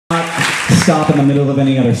stop in the middle of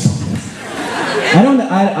any other song.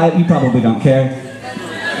 You probably don't care.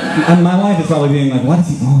 And my wife is probably being like, why does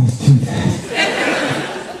he always do that?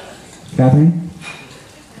 Catherine?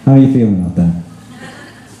 How are you feeling about that?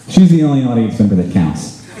 She's the only audience member that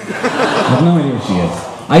counts. I have no idea where she is.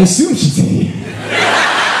 I assume she's here.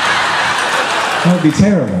 That would be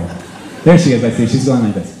terrible. There she is, I see. She's going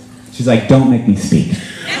like this. She's like, don't make me speak.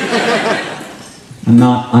 I'm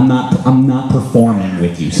not performing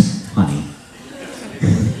with you, honey.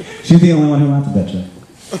 She's the only one who wants to bet you.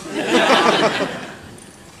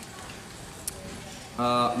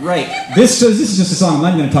 Right. This is just a song I'm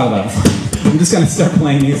not even going to talk about. I'm just going to start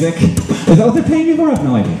playing music. Is that what they're paying me for? I have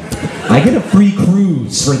no idea. I get a free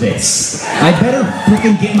cruise for this. I better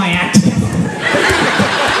freaking get my act together.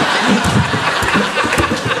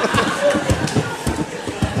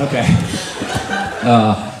 Okay.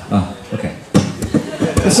 Okay.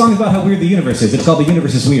 This song is about how weird the universe is. It's called The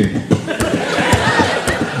Universe is Weird.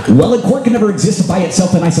 Well, a quark can never exist by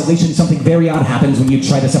itself in isolation. Something very odd happens when you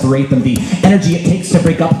try to separate them. The energy it takes to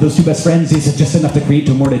break up those two best friends is just enough to create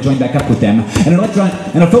two more to join back up with them. And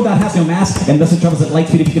a photon has no mass, and thus it travels at light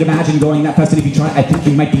speed. If you could imagine going that fast, and if you try, I think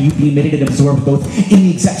you might be emitted and absorbed both in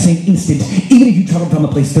the exact same instant, even if you travel from a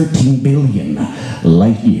place 13 billion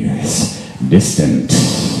light years distant.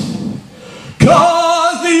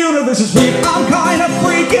 Cause the universe is weird, I'm kind of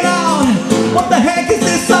freaking out. What the heck is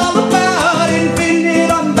this all about?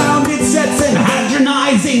 Infinite, unbounded sets and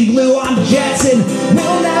hadronizing gluon jets, and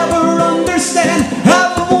we'll never understand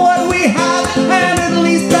half of what we have, and at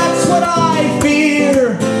least that's what I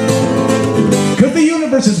fear. Cause the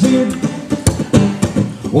universe is weird.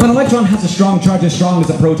 Well, an electron has a strong charge as strong as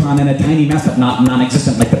a proton and a tiny mass, but not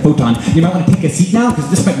non-existent like the photon. You might want to take a seat now, because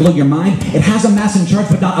this might blow your mind. It has a mass and charge,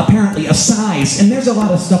 but not apparently a size. And there's a lot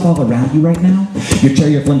of stuff all around you right now. Your chair,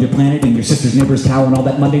 your flunger planet, and your sister's neighbor's tower, and all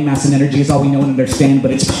that mundane mass and energy is all we know and understand,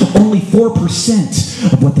 but it's only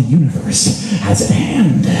 4% of what the universe has at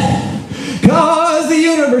hand. Cause the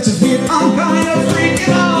universe is weird, I'm kind of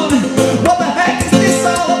freaking out. What the heck is this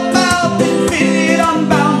all about? Infinite,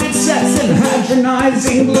 unbounded sets and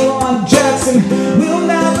hadronizing gluon jets, and we'll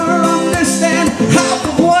never understand half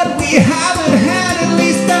of what we haven't had, at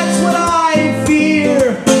least that's what I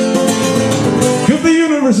fear. Cause the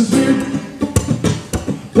universe is weird.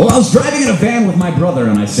 Well, I was driving in a van with my brother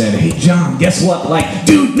and I said, hey John, guess what? Like,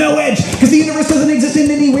 dude, no edge, because the universe doesn't exist in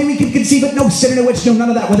any way we can conceive it. No center, no edge, no none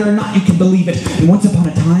of that, whether or not you can believe it. And once upon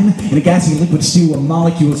a time, in a gassy liquid stew, a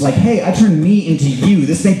molecule was like, hey, I turned me into you.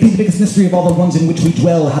 This may be the biggest mystery of all the ones in which we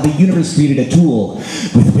dwell, how the universe created a tool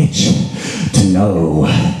with which to know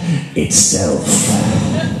itself.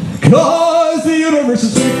 Cause the universe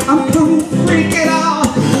is weird, I'm kind of freaking out.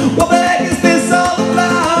 What the heck is this all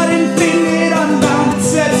about? Infinite, unbounded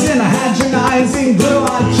sets and hadronizing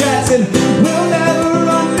gluon jets, and we'll never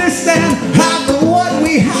understand half of what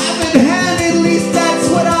we haven't had, at least that's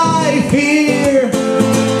what I fear.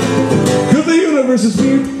 Cause the universe is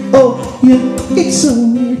weird. Oh yeah, it's so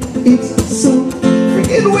weird. It's so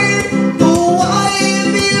freaking weird. Oh, why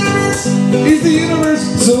in the universe is the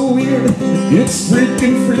universe so weird? It's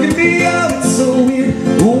freaking me out. It's so weird.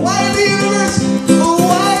 Oh, why in the universe? Oh,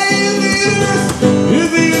 why in the universe is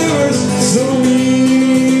the universe so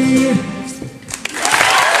weird?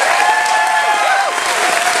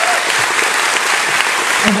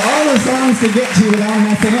 Of all the songs to get to without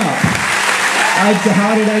messing up,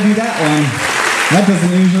 how did I do that one? That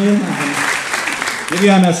doesn't usually happen.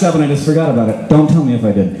 Maybe I messed up and I just forgot about it. Don't tell me if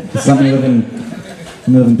I did. Just let me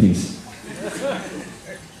live in peace.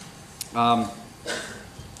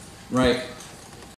 Right.